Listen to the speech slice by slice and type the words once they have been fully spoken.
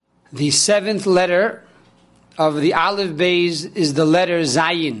The seventh letter of the Aleph Beis is the letter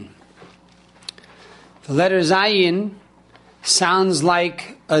Zayin. The letter Zayin sounds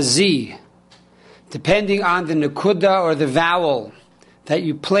like a Z, depending on the Nakuda or the vowel that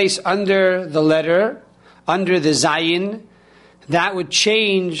you place under the letter, under the Zayin, that would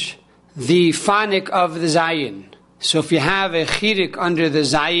change the phonic of the Zayin. So if you have a chirik under the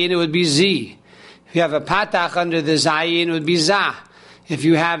Zayin, it would be Z. If you have a patach under the Zayin, it would be Za. If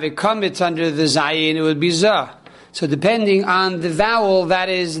you have a kamitz under the Zayin, it would be Za. So depending on the vowel, that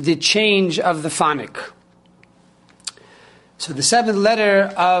is the change of the phonic. So the seventh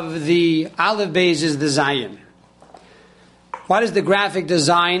letter of the Aleph Beis is the Zayin. What is the graphic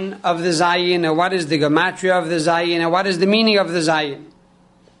design of the Zayin, and what is the gematria of the Zayin, and what is the meaning of the Zayin?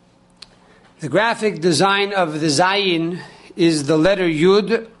 The graphic design of the Zayin is the letter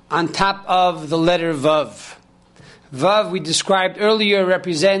Yud on top of the letter Vav. Vav, we described earlier,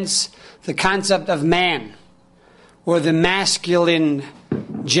 represents the concept of man, or the masculine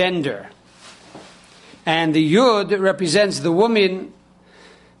gender. And the Yud represents the woman,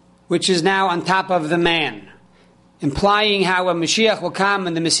 which is now on top of the man, implying how when Mashiach will come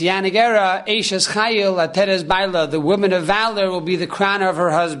in the Messianic era, Eishes Chayil Ateres Baila, the woman of valor, will be the crown of her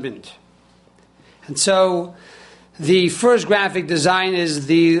husband. And so the first graphic design is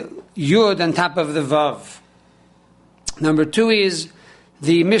the Yud on top of the Vav. Number two is,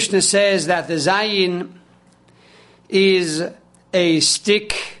 the Mishnah says that the Zayin is a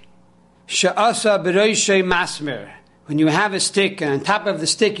stick, Sha'asa B'roishay Masmer. When you have a stick, and on top of the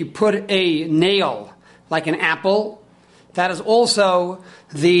stick you put a nail, like an apple, that is also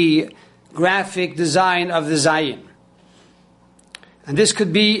the graphic design of the Zayin. And this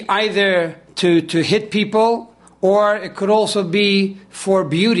could be either to hit people, or it could also be for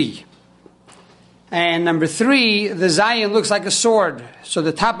beauty. And number three, the Zayin looks like a sword. So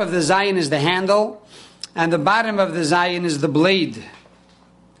the top of the Zayin is the handle, and the bottom of the Zayin is the blade.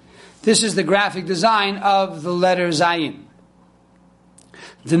 This is the graphic design of the letter Zayin.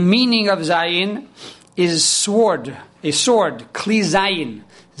 The meaning of Zayin is sword, a sword, Kli Zayin.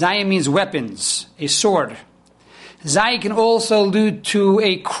 Zayin means weapons, a sword. Zayin can also allude to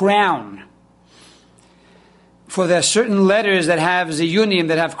a crown. For there are certain letters that have zayunim,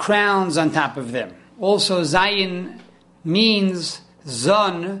 that have crowns on top of them. Also, Zayin means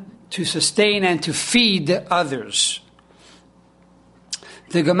zon, to sustain and to feed others.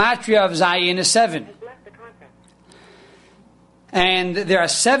 The gematria of Zayin is 7. And there are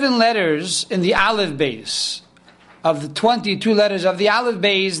 7 letters in the Aleph Beis, of the 22 letters of the Aleph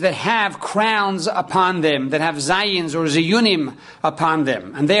Beis, that have crowns upon them, that have Zayins or Zayunim upon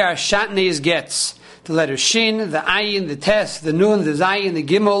them. And they are Shatnez Getz, the letter Shin, the Ayin, the Tes, the Nun, the Zayin, the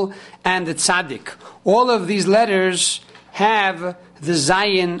Gimel, and the Tzadik. All of these letters have the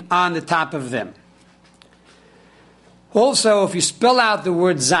Zayin on the top of them. Also, if you spell out the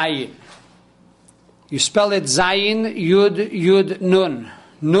word Zayin, you spell it Zayin, Yud, Yud, Nun.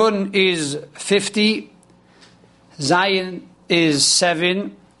 Nun is 50, Zayin is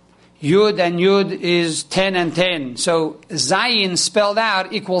 7, Yud and Yud is 10 and 10. So Zayin spelled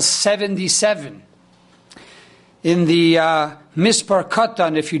out equals 77. In the Mispar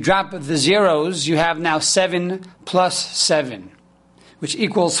Katan, if you drop the zeros, you have now 7 plus 7, which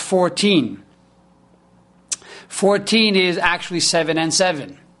equals 14. 14 is actually 7 and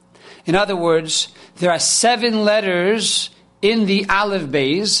 7. In other words, there are 7 letters in the Aleph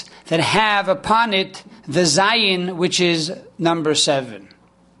Beis that have upon it the Zayin, which is number 7.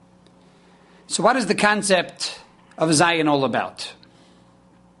 So what is the concept of Zayin all about?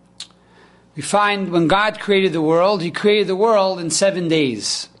 We find when God created the world, He created the world in 7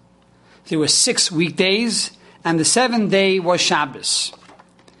 days. There were 6 weekdays, and the 7th day was Shabbos.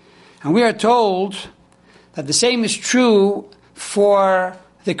 And we are told that the same is true for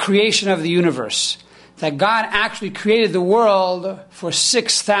the creation of the universe. That God actually created the world for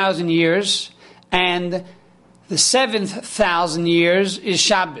 6,000 years, and the 7th 1,000 years is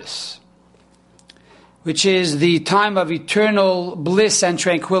Shabbos, which is the time of eternal bliss and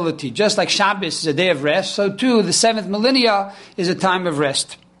tranquility. Just like Shabbos is a day of rest, so too the 7th millennia is a time of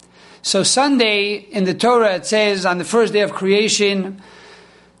rest. So Sunday in the Torah, it says on the first day of creation,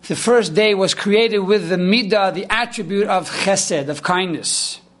 the first day was created with the midah, the attribute of chesed, of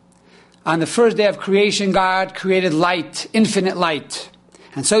kindness. On the first day of creation, God created light, infinite light.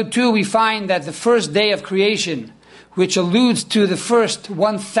 And so too we find that the first day of creation, which alludes to the first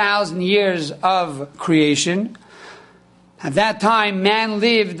 1,000 years of creation, at that time man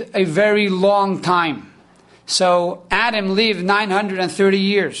lived a very long time. So Adam lived 930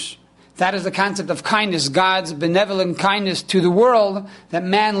 years. That is the concept of kindness, God's benevolent kindness to the world that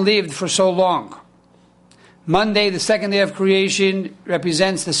man lived for so long. Monday, the second day of creation,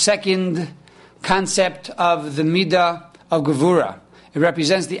 represents the second concept of the midah of Gevurah. It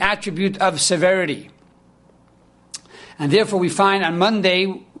represents the attribute of severity. And therefore we find on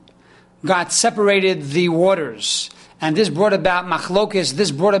Monday, God separated the waters. And this brought about machlokes, this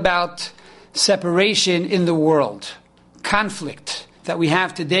brought about separation in the world. Conflict that we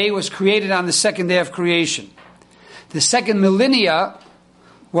have today was created on the second day of creation. The second millennia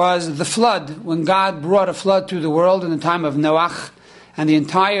was the flood, when God brought a flood to the world in the time of Noach, and the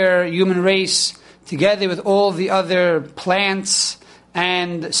entire human race, together with all the other plants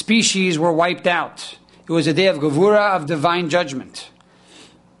and species, were wiped out. It was a day of Gevurah, of divine judgment.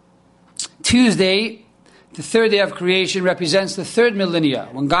 Tuesday, the third day of creation, represents the third millennia,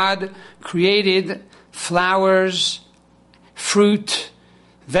 when God created flowers, fruit,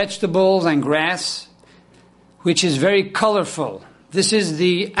 vegetables, and grass, which is very colorful. This is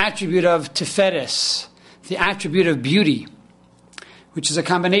the attribute of Tiferes, the attribute of beauty, which is a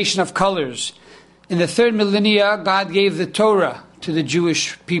combination of colors. In the third millennia, God gave the Torah to the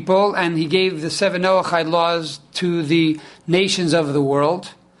Jewish people, and He gave the 7 Noachide laws to the nations of the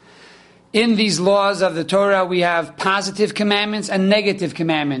world. In these laws of the Torah, we have positive commandments and negative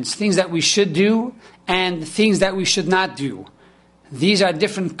commandments, things that we should do and things that we should not do. These are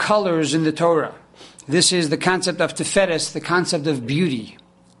different colors in the Torah. This is the concept of Tiferes, the concept of beauty.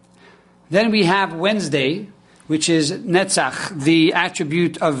 Then we have Wednesday, which is Netzach, the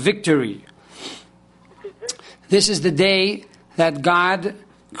attribute of victory. This is the day that God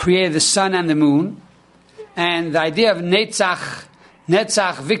created the sun and the moon. And the idea of Netzach,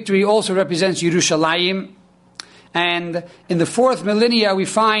 victory, also represents Yerushalayim. And in the fourth millennia, we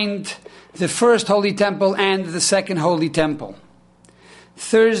find the first holy temple and the second holy temple.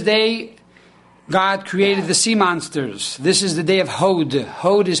 Thursday, God created the sea monsters. This is the day of Hod.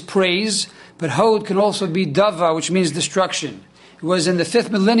 Hod is praise, but Hod can also be Dava, which means destruction. It was in the 5th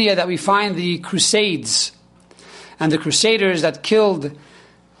millennia that we find the Crusades. And the Crusaders that killed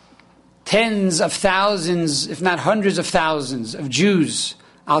tens of thousands, if not hundreds of thousands of Jews,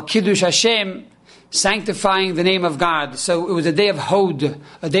 al Kiddush Hashem, sanctifying the name of God. So it was a day of Hod,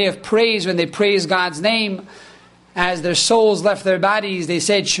 a day of praise when they praised God's name. As their souls left their bodies, they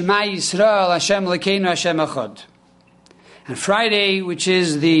said, Shema Yisrael, Hashem Lekeinu, Hashem Echad. And Friday, which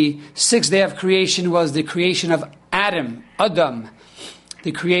is the 6th day of creation, was the creation of Adam,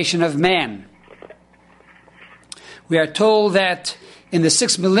 the creation of man. We are told that in the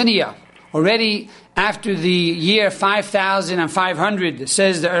 6th millennia, already after the year 5500,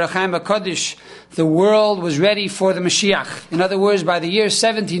 says the Orach Chaim HaKadosh, the world was ready for the Mashiach. In other words, by the year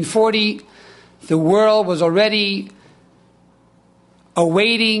 1740, the world was already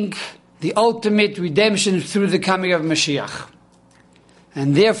awaiting the ultimate redemption through the coming of Mashiach.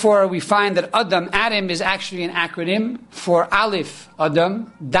 And therefore we find that Adam is actually an acronym for Aleph,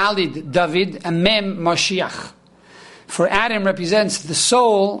 Adam, Dalid, David, and Mem, Mashiach. For Adam represents the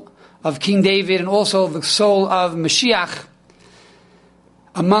soul of King David and also the soul of Mashiach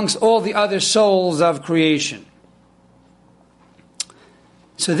amongst all the other souls of creation.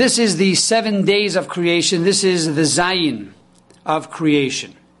 So this is the 7 days of creation. This is the Zayin of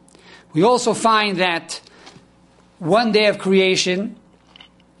creation. We also find that one day of creation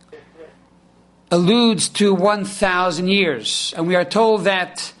alludes to 1,000 years. And we are told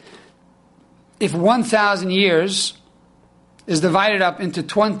that if 1,000 years is divided up into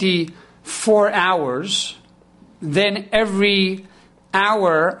 24 hours, then every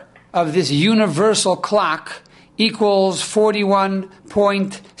hour of this universal clock equals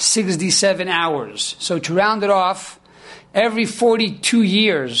 41.67 hours. So to round it off, every 42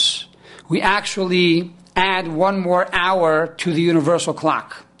 years, we actually add one more hour to the universal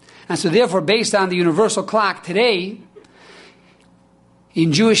clock. And so therefore, based on the universal clock today,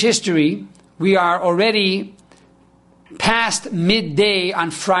 in Jewish history, we are already past midday on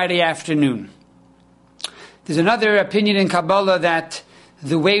Friday afternoon. There's another opinion in Kabbalah that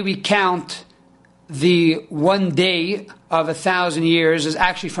the way we count the 1 day of 1,000 years is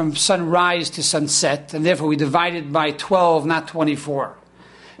actually from sunrise to sunset, and therefore we divide it by 12, not 24.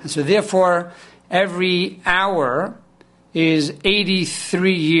 And so therefore, every hour is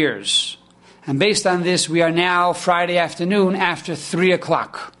 83 years. And based on this, we are now Friday afternoon after 3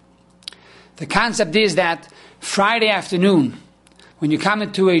 o'clock. The concept is that Friday afternoon, when you come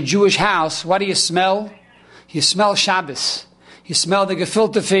into a Jewish house, what do you smell? You smell Shabbos. You smell the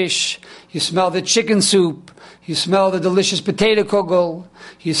gefilte fish. You smell the chicken soup. You smell the delicious potato kugel.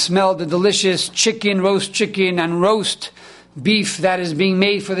 You smell the delicious chicken, roast chicken, and roast beef that is being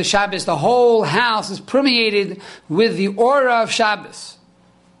made for the Shabbos. The whole house is permeated with the aura of Shabbos.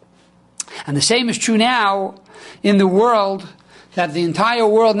 And the same is true now in the world, that the entire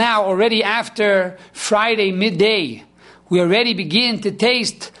world now, already after Friday midday, we already begin to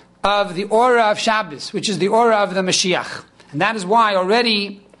taste of the aura of Shabbos, which is the aura of the Mashiach. And that is why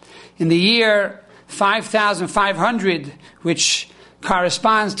already in the year 5500, which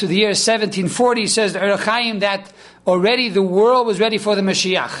corresponds to the year 1740, says the Orach Chaim that already the world was ready for the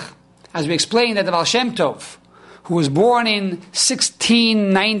Mashiach. As we explained, that the Baal Shem Tov, who was born in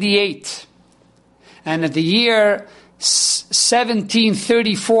 1698, and at the year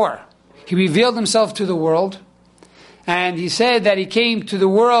 1734, he revealed himself to the world, and he said that he came to the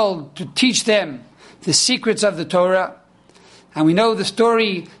world to teach them the secrets of the Torah. And we know the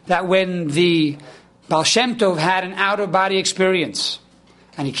story that when the Baal Shem Tov had an out-of-body experience,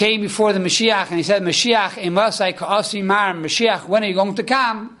 and he came before the Mashiach, and he said, Mashiach, emasai ka'asi mar, Mashiach, when are you going to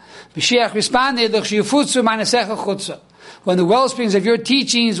come? Mashiach responded, when the well springs of your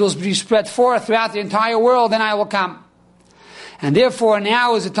teachings will be spread forth throughout the entire world, then I will come. And therefore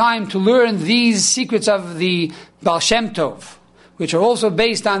now is the time to learn these secrets of the Baal Shem Tov, which are also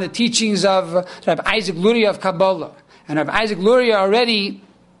based on the teachings of Rabbi Isaac Luria of Kabbalah. And Rabbi Isaac Luria already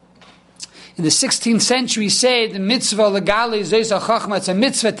in the 16th century said the mitzvah legali zeisa chachma. It's a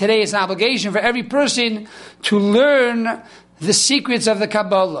mitzvah today. It's an obligation for every person to learn the secrets of the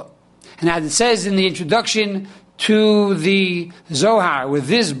Kabbalah. And as it says in the introduction to the Zohar, with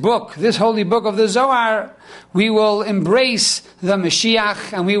this book, this holy book of the Zohar, we will embrace the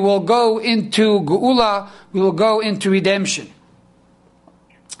Mashiach and we will go into Geula, we will go into redemption.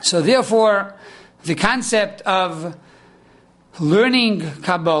 So therefore, the concept of learning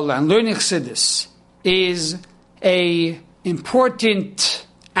Kabbalah and learning Chassidus is an important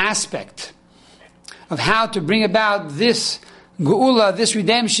aspect of how to bring about this Geula, this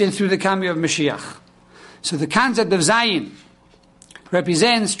redemption through the coming of Mashiach. So the concept of Zayin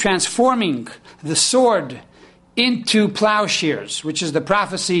represents transforming the sword into plowshares, which is the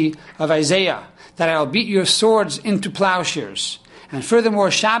prophecy of Isaiah, that I'll beat your swords into plowshares. And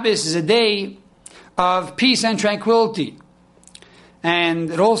furthermore, Shabbos is a day of peace and tranquility. And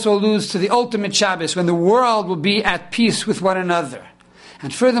it also alludes to the ultimate Shabbos, when the world will be at peace with one another.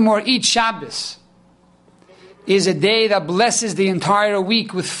 And furthermore, each Shabbos is a day that blesses the entire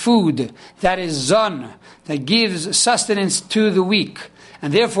week with food that is zon, that gives sustenance to the week.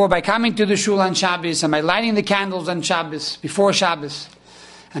 And therefore, by coming to the shul on Shabbos, and by lighting the candles on Shabbos, before Shabbos,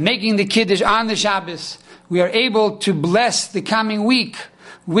 and making the kiddush on the Shabbos, we are able to bless the coming week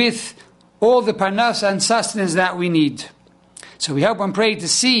with all the parnasa and sustenance that we need. So we hope and pray to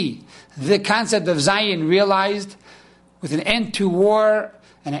see the concept of Zion realized, with an end to war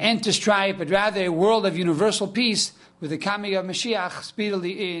and an end to strife, but rather a world of universal peace with the coming of Mashiach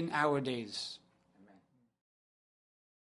speedily in our days.